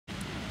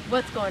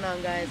What's going on,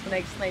 guys?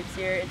 Finixersnipez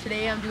here, and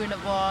today I'm doing a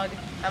vlog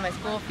on my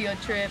school field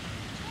trip.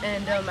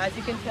 And as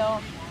you can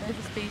tell, there's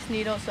a Space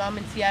Needle, so I'm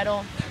in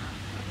Seattle,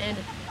 and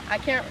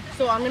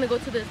so I'm gonna go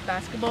to this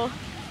basketball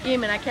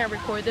game, and I can't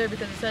record there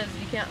because it says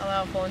you can't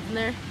allow phones in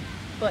there.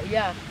 But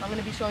yeah, I'm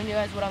gonna be showing you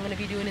guys what I'm gonna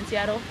be doing in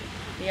Seattle.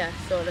 Yeah,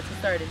 so let's get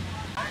started.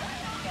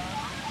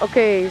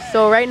 Okay,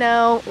 so right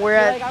now we're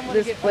at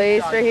this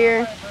place right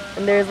here,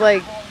 and there's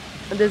like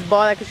this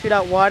ball that can shoot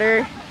out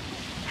water.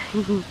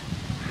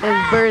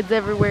 There's birds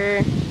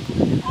everywhere.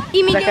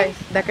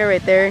 That guy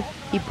right there,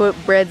 he put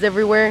breads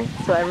everywhere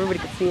so everybody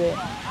could see it.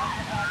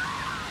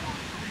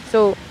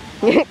 So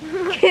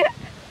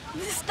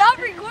stop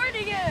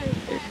recording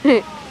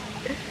it.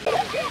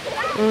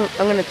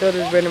 I'm gonna throw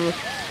this bread in my...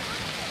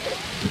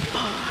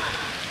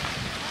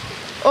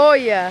 Oh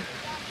yeah.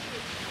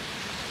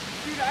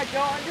 Dude, I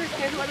don't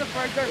understand why the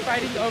birds are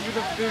fighting over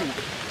the food.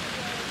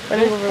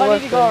 There's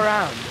plenty to go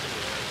around.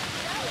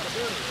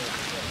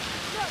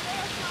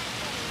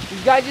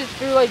 These guys just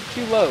threw like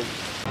 2 loaves.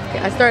 Okay,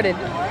 I started.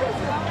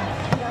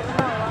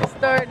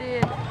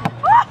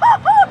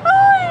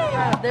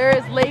 There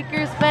is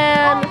Lakers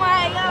fan. Oh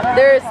my God.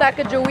 There is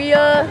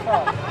Sacagawea.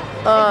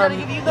 Did I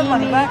give you the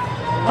money back?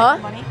 Huh?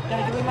 Did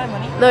I give you my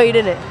money? No, you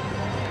didn't.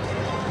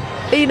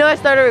 Hey, you know I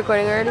started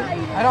recording already?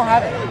 I don't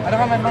have it. I don't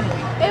have my money.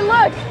 Hey,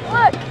 look!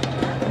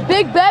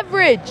 Big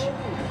beverage!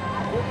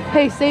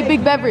 Hey, say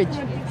big beverage.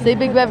 Say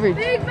big beverage.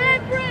 Big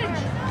beverage!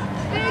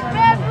 Big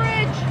beverage!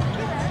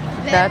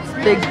 That's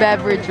big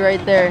beverage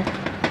right there.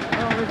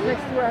 Oh, it was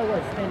next to where I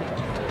was standing.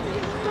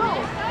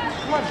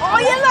 Oh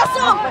yeah, let's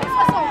go!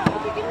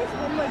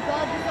 Oh my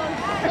God,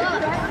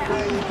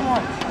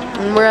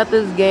 And we're at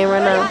this game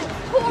right now.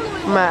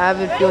 My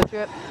avid field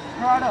trip.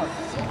 Toronto,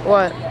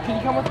 What? can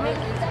you come with me?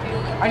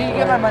 I need to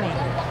get my money.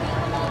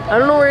 I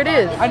don't know where it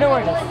is. I know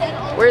where it is.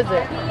 Where is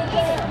it?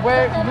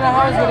 Where, you know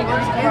how I was going to come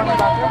out of my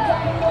bathroom?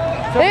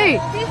 Hey!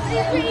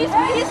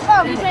 He's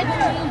coming.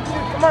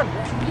 Come on.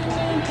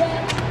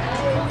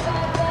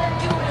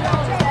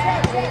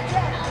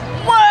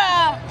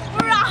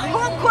 We're at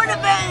home court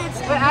events.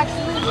 But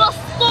actually, The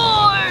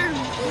Storm.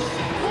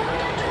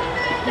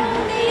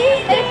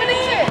 Hey,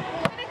 Finixer.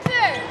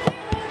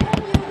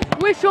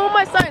 Wait, show 'em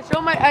my sign. Show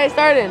 'em my... I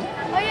started.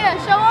 Oh yeah,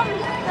 show him.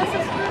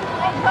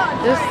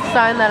 This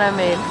sign that I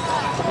made.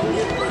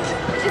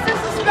 It says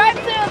subscribe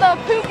to the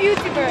poop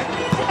YouTuber.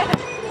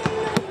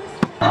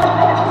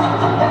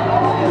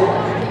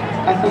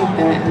 I think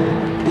that,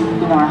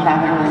 I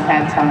haven't really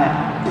had time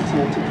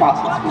to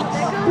process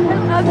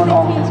what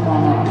all has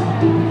gone on.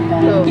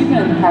 And even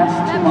in the past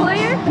 2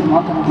 months, a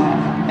month and a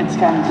half, it's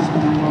kind of just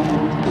been a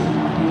whirlwind.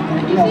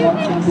 I think that,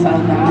 once things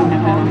settled down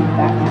and I've been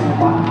back for a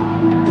while,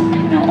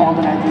 all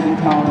that I did in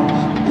college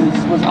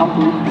was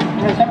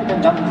unbelievable. It's never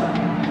been done before.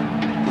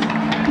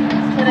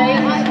 Today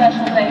is a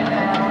special day for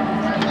our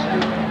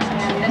organization,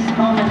 and this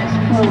moment is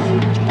truly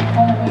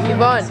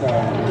Yvonne.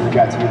 You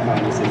got to your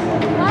final decision.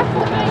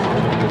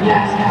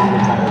 Yes.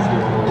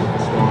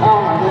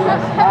 Oh my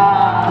goodness.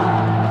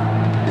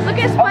 Look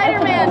at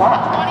Spider-Man.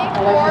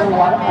 24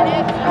 more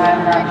minutes. I'm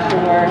not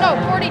sure. No,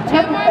 42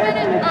 more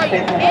minutes. Oh,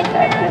 you kidding?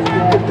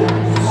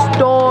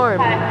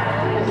 Storm.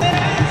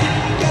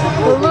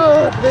 Oh,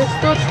 look, there's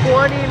still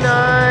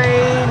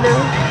 29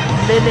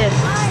 minutes.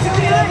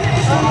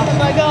 Oh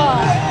my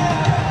God.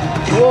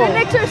 Whoa.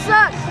 Finixer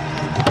sucks.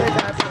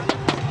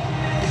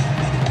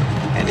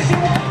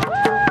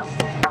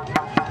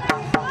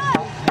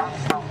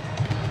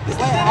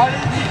 wait, how did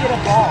he get a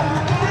ball?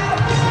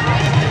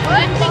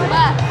 What? Think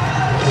back.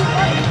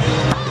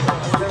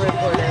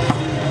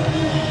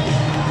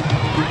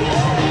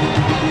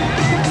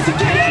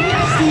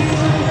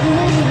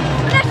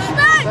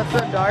 That's a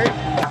dart.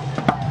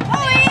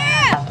 Oh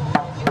yeah!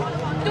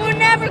 Do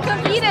never come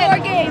to our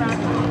game.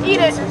 Eat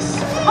it.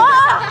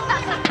 Oh!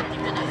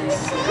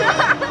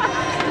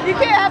 You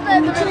can't have that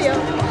in the video.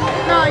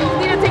 No, you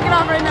need to take it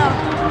off right now.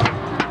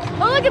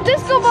 Oh, look at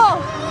disco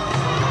ball.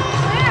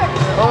 There.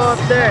 Oh,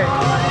 up there.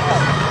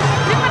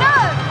 Tip it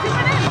up. Tip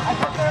it in. I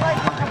thought they're like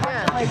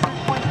just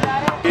pointing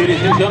at it.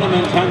 Ladies and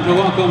gentlemen, time to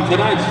welcome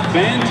tonight's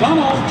fan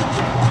tunnel.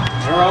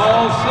 They're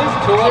all set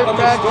to welcome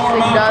the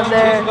Storm out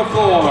to the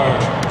floor.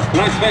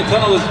 Tonight's fan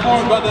tunnel is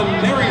formed by the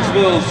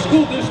Marysville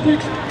School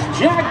District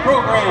JAG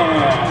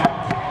program.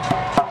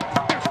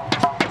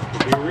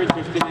 If you're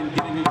interested in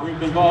getting a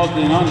group involved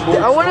in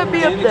onboard I want to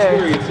be up there.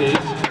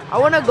 I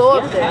want to go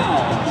up there.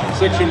 Now,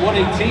 Section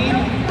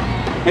 118.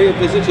 Pay a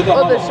visit to the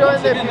hall. They're showing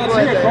Once their again, people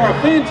let's hear right it for our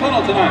fan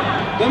tunnel tonight.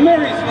 The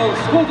Marysville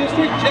School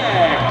District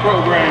JAG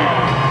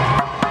program.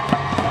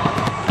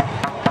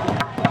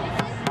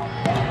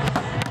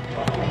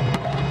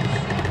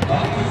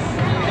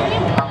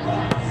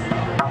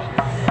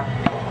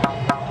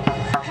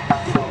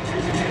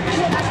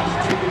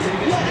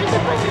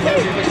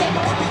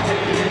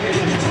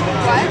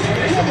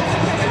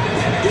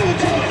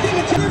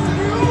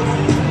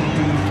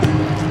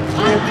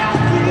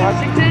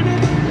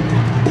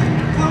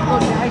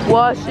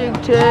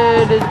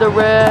 Washington is the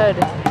red.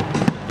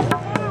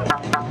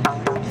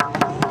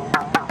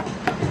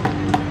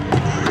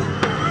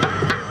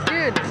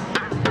 Dude,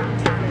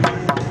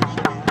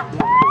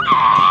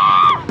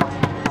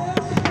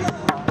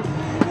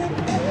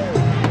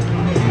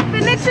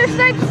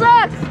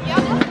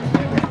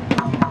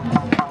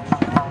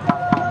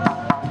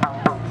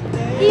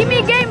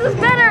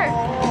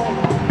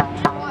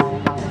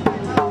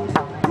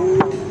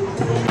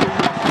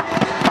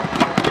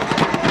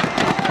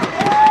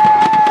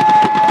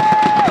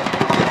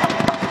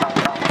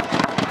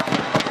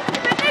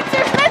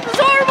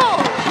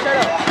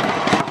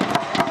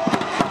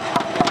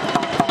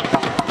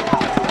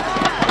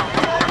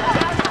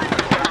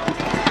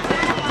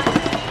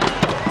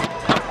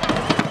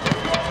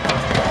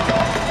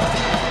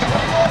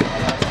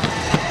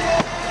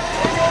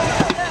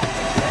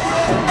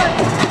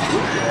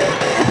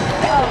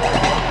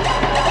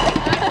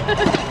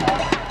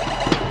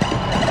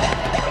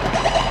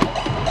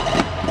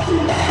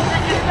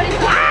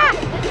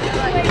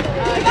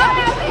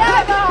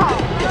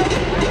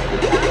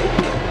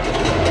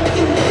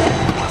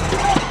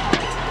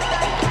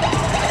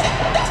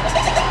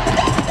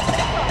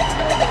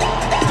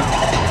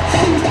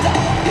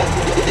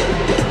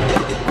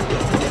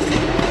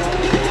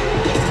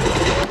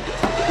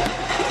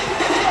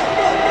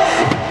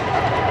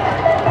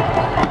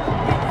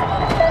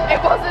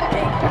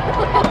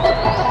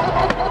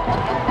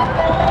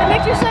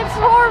 Finixersnipez is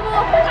horrible.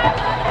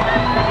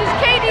 His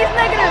KD's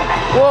negative.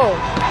 Whoa.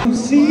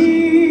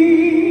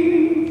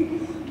 See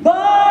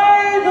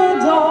by the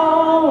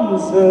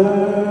dawn's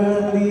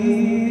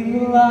early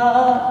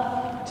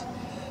light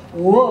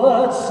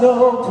what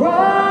so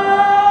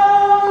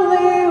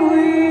proudly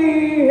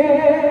we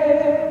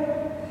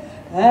hailed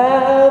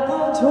at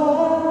the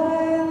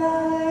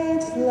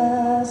twilight's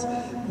last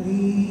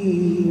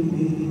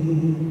gleaming,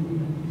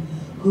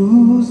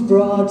 whose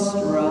broad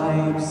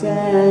stripes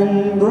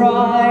and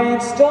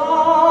bright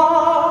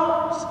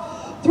stars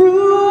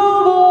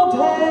through the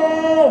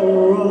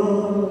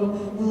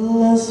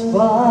perilous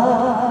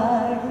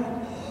fight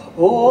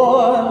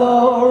o'er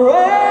the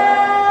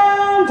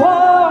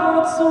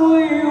ramparts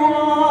we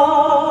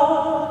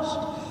watched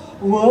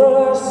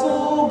were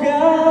so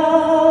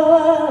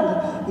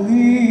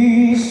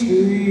gallantly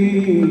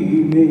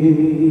streaming,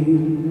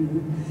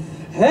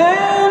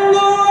 and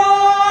the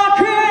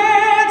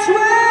rocket's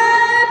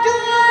red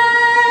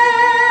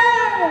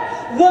glare,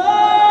 the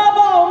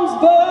bombs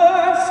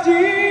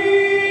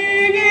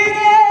bursting in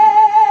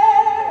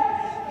air,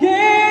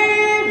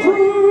 gave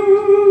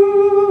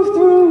proof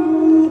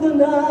through the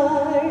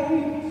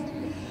night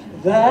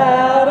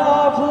that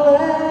our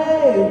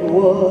plague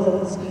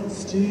was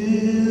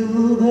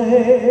still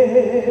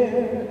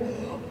there.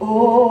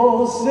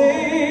 Oh,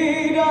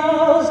 say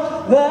does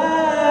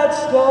that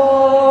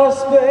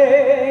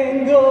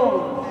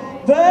star-spangled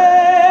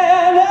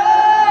banner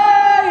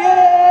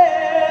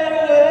yet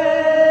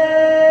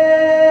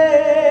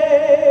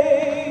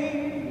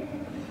wave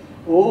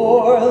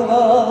o'er the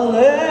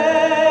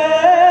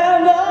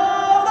land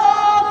of the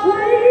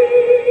free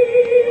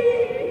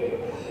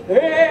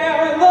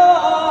and the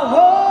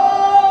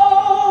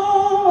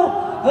home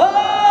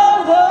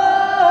of the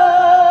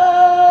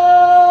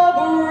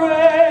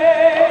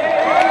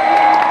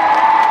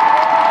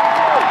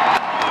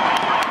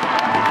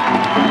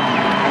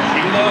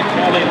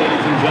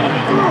Ladies and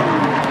gentlemen.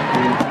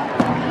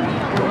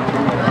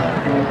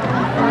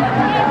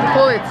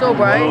 Holy, it's so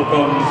bright.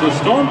 Welcome to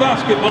Storm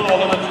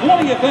Basketball on the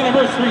 20th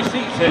anniversary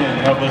season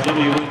of the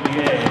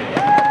WNBA.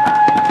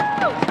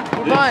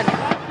 Yvonne.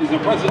 This is a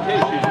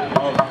presentation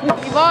of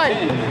Yvonne.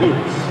 10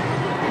 hoops.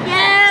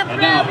 Yeah, And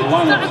now the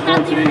lineups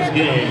for today's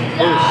game.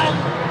 First,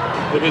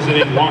 the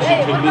visiting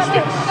Washington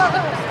Mystics.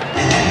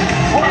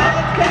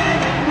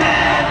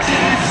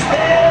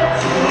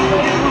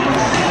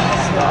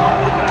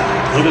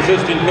 With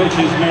assistant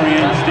coaches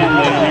Marianne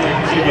Stanley and Eric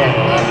Tebow,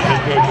 and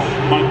head coach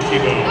Mike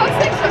Tebow.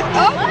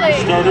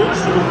 Starters,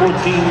 number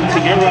 14,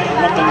 Tiara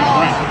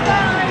Ruffin-Brown.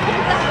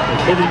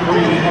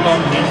 33, Emma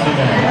Mason.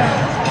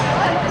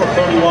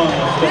 31,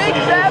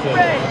 Stephanie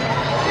Wilson.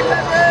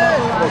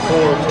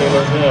 4,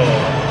 Taylor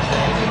Hill.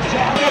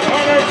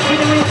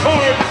 Subaru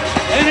Ford,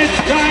 and it's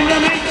time to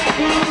make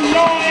some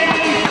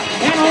noise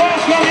and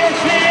welcome your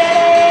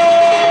Seattle!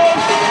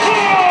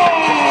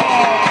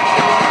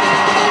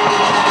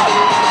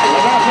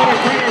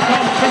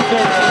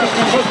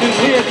 Assistant coaches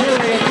Leah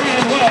Drury and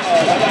Brian Webb,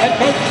 and the head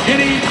coach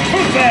Jenny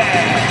Tuesday.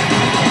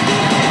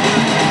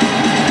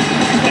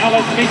 Now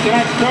let's meet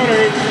tonight's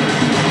starters.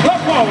 The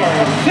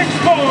forward,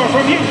 6'4"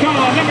 from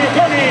Utah, number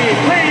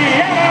 30,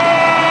 Brianna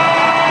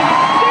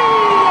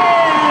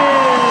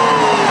Stewart.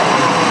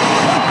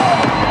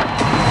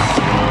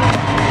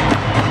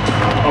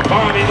 A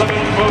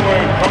 5'11"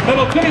 forward from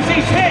Middle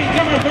Tennessee State,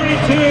 number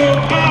 32,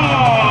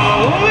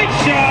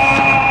 Alicia.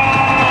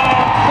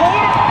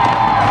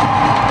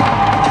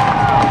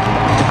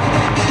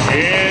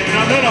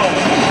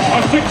 A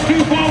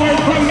 6'2" forward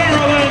from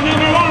Maryland,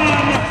 number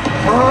 1,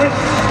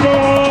 Crystal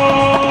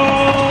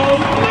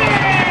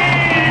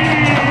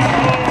Lee.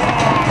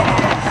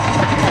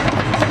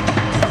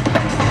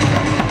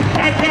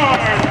 At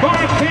guard,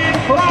 5'10"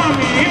 from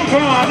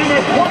Utah,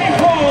 number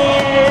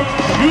 24,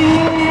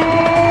 Julie.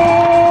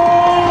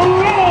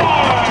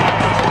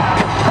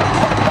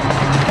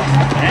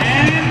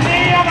 And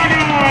the other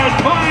guard,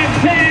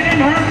 5'10" in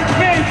her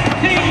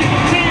 15th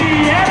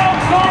Seattle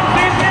Storm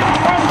season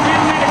from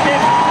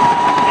Connecticut.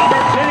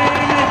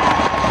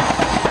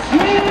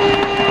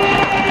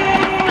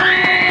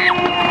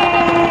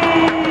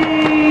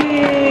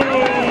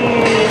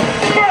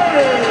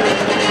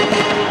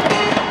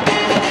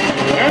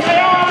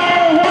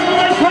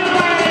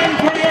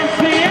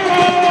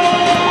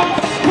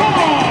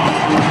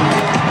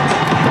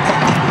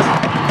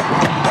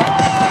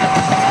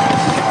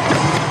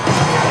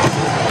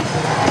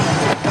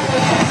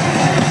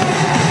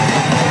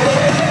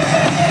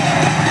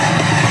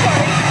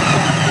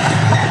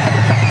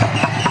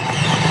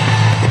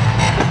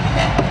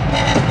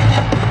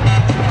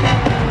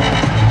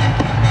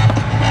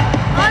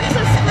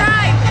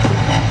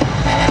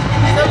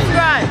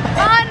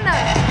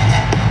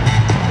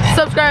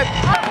 Subscribe.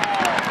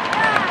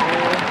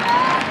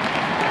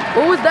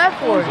 What was that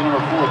for?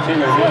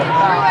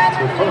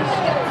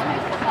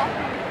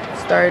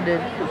 Started.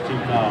 15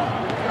 now.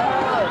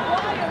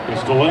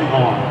 Crystal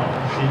Linhorn.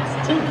 She's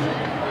 10th.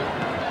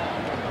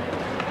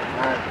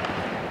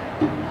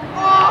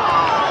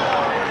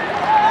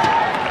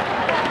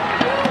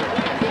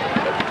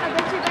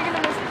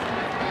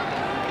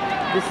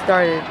 Just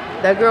started.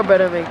 That girl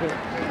better make it.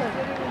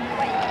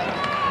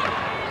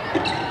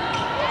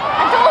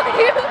 I told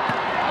you.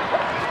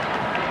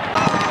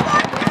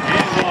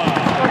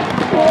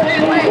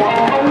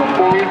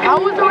 I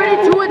was already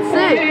 2 and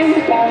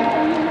 6.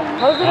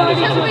 How's it already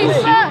 2 and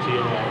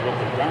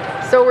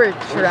 6? So we're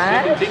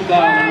trash? We're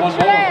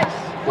trash.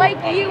 Like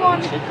you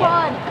on the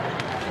pod.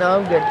 No,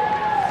 I'm good.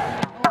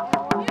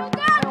 You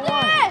got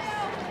this.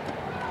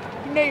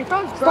 No, your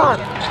phone's broken. Stop.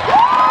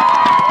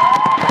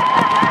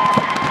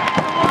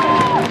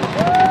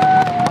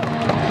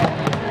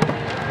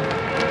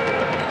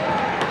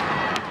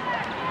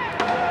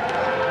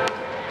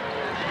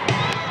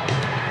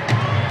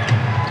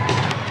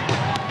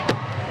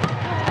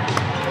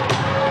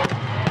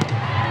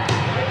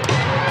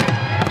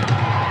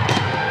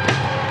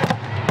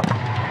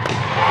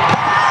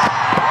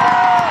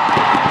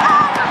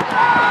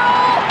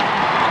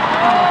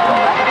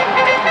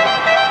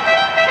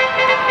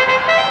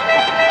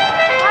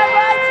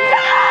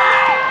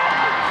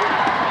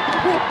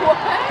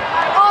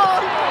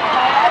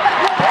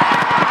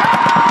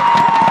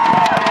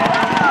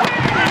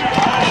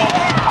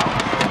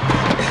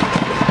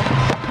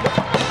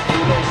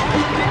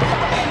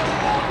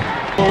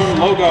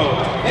 Logo.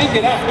 Thank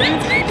you,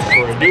 athletes,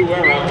 for a new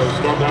era of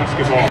Storm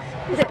basketball.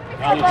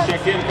 Now let's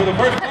check in for the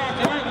first time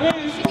tonight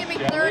with... She give me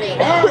 30.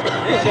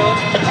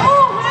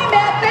 Oh, hi,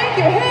 Matt.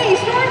 Thank you. Hey,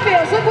 Storm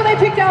fans, look what I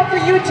picked out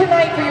for you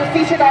tonight for your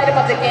featured item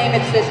of the game.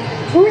 It's this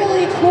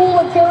really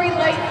cool and very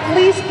light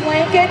fleece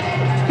blanket.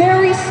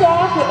 Very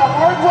soft with a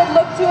hardwood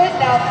look to it.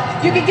 Now,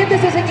 you can get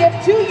this as a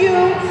gift to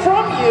you,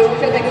 from you,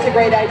 which I think is a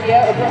great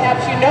idea. Or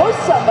perhaps you know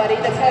somebody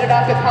that's headed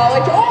off to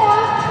college. Or,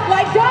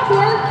 like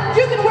Doppler,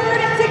 you can wear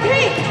it as a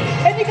cape.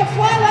 And you can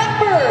fly like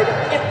bird.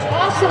 An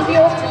awesome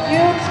deal for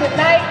you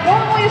tonight.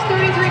 Normally it's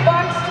 $33.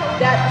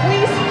 That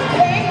fleece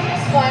cape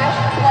 /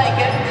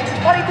 blanket,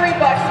 $23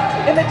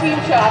 in the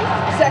team shop,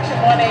 section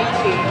 118.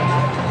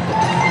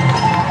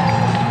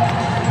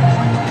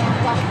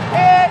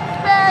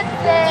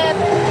 Expensive.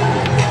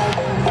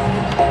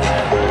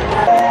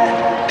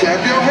 Clap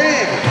your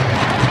hands.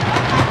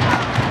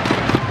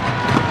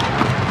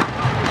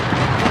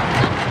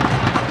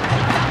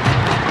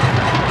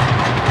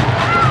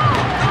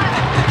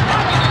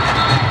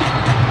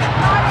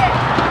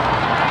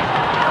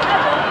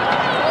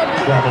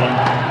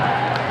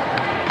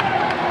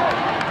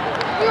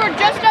 We were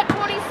just at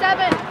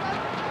 27.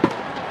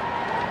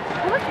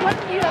 How much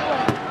money do you have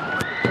left?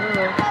 I don't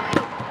know.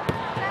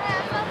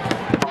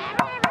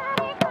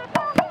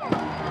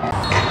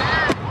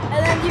 And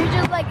then you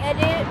just like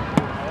edit.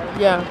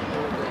 Yeah.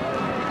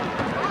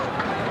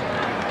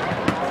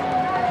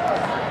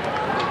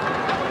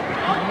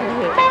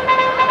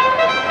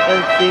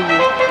 Let's see you.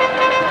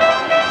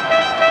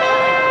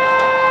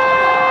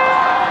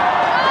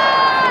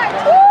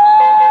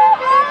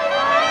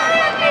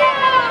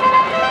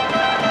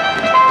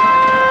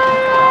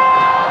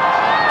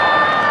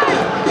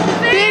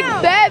 Big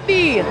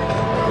baby.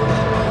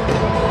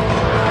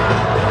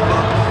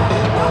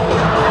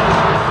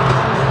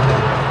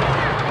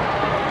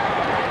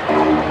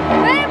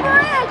 Babe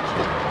Rich!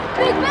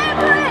 Big Babe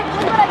Rich!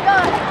 Look what I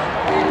got.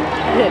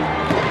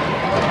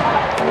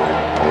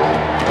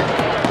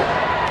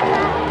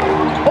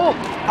 Oh,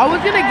 I was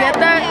gonna get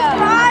that.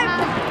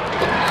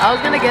 I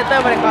was gonna get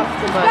that, but it cost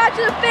too much. Subscribe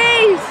to the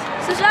face!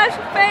 Subscribe to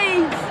the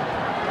face!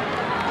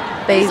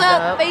 Face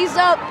up. Face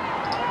up!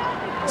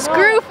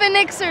 Screw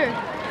Finixer!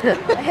 In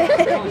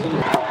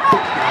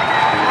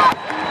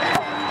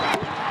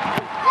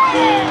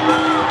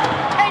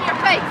your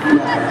face!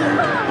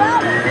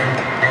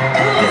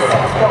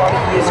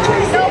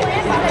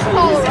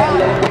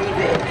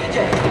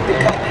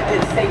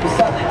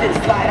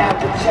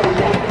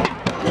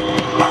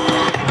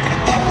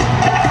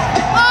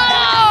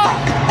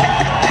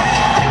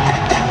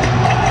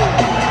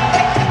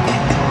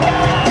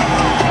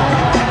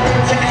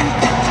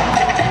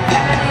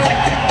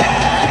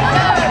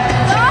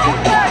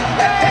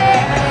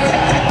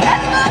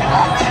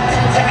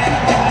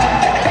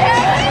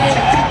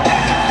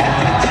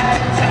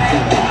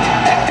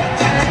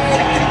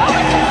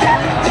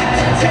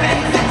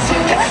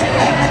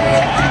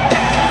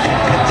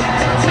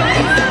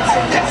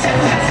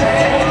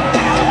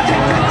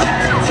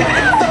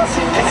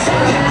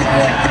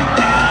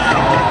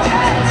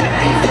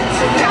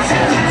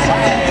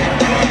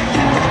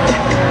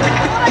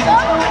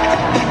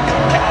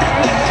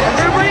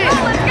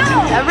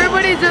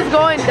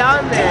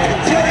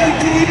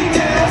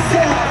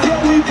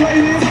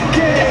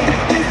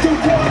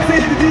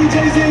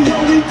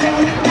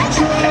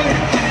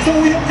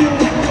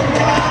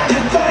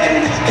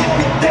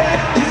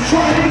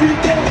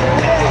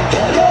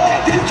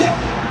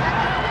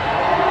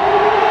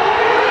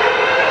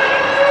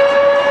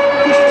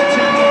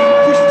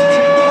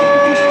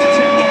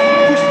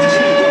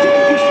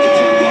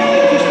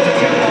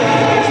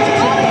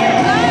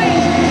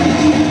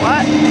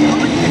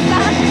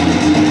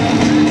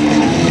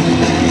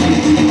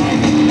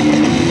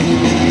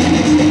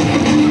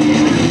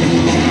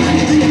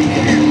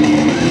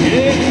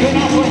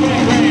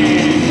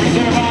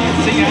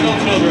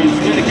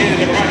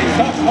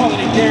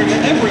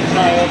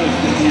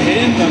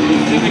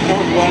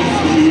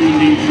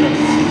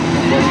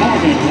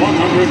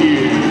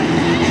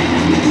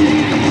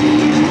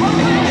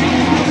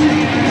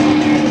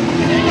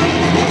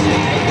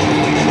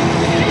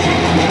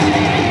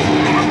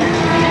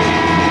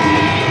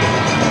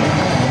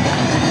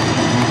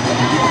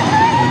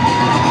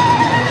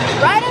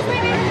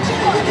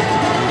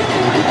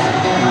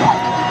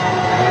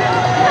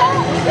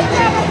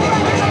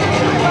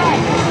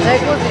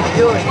 Nick, what's he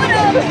doing?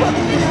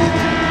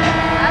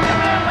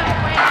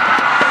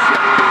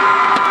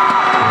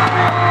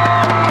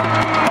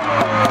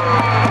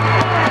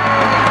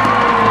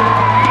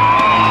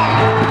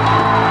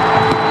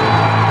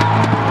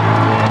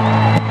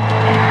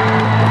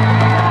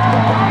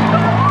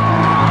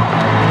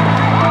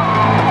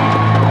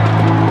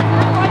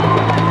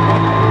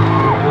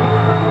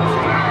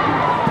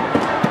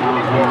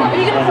 Are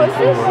you gonna post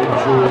this?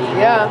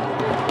 Yeah.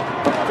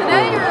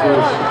 Today or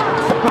what?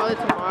 Probably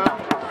tomorrow.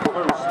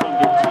 First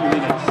under 2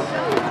 minutes.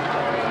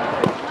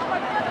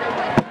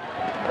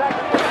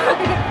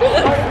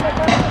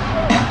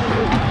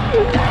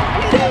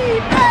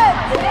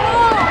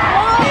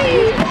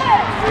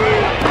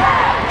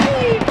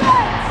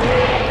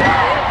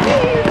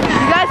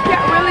 You guys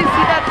can't really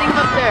see that thing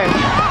up there.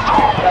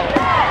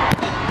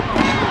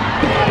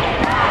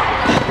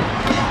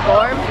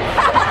 Storm?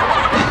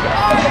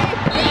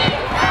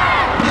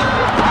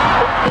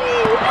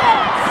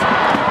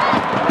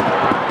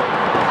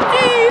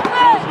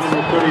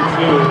 Number 32,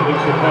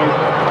 looks like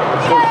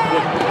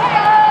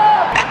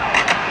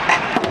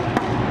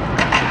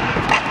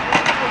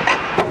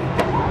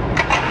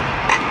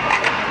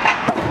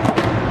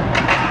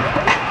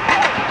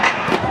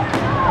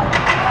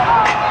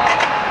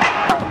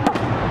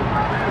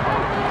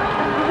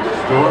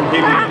Storm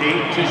giving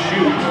 8 to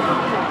shoot.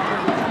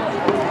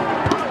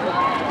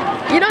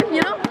 You know?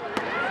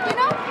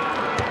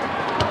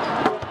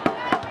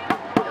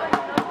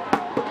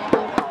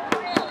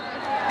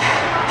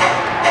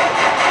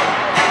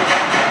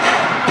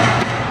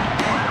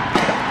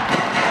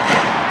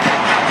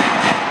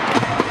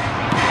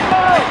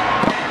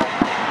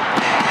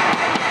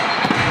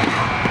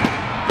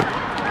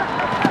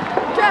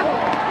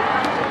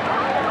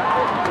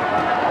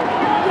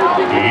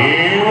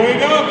 Here we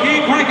go,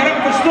 keep cranking up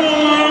the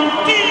Storm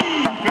defense.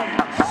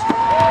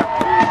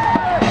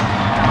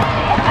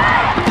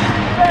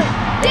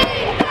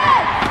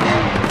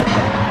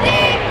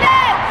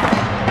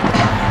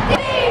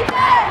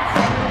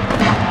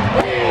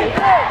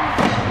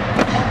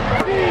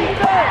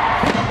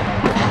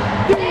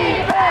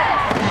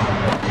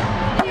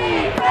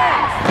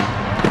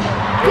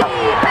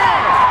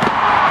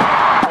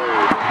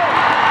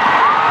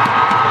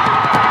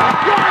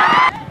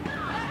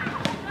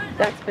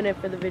 That's been it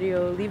for the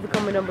video. Leave a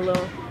comment down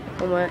below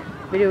on what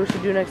video we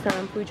should do next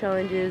time. Food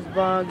challenges,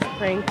 vlogs,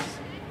 pranks,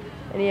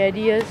 any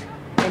ideas.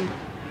 And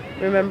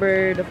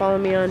remember to follow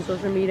me on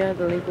social media.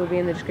 The link will be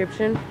in the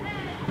description.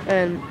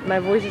 And my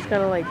voice is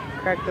kind of like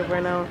cracked up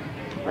right now,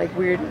 like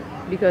weird,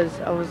 because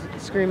I was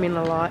screaming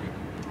a lot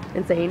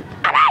and saying,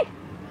 "Alright!"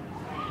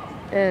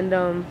 And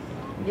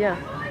yeah,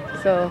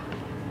 so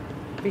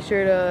be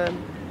sure to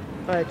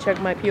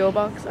check my P.O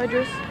Box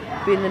address,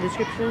 be in the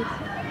description.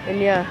 And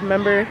yeah,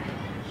 remember,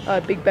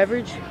 big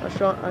beverage. I'll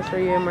show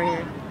you him right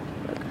here.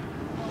 Look.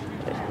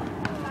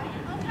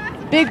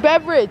 Big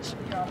beverage.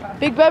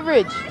 Big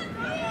beverage.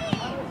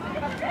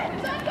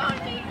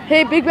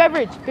 Hey, big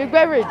beverage. Big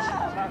beverage.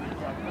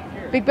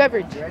 Big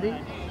beverage. Ready?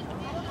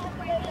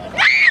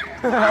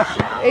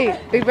 Hey,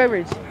 big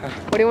beverage.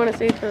 What do you want to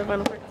say for the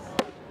final words?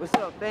 What's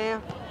up,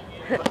 fam?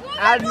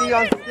 Add me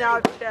on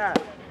Snapchat.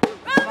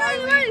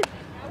 Smiley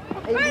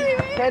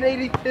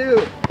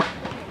 1082.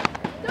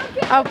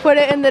 I'll put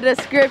it in the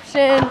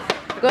description.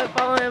 Go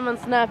follow him on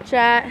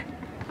Snapchat.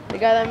 The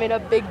guy that made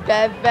up Big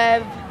Bev.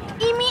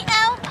 Eat me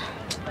out.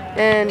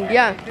 And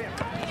yeah,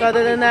 so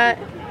other than that,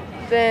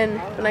 then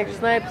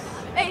Finixersnipez.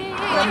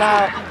 I'm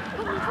out.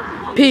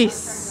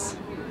 Peace.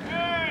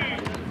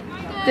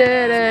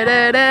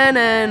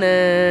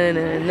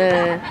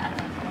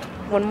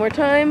 One more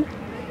time.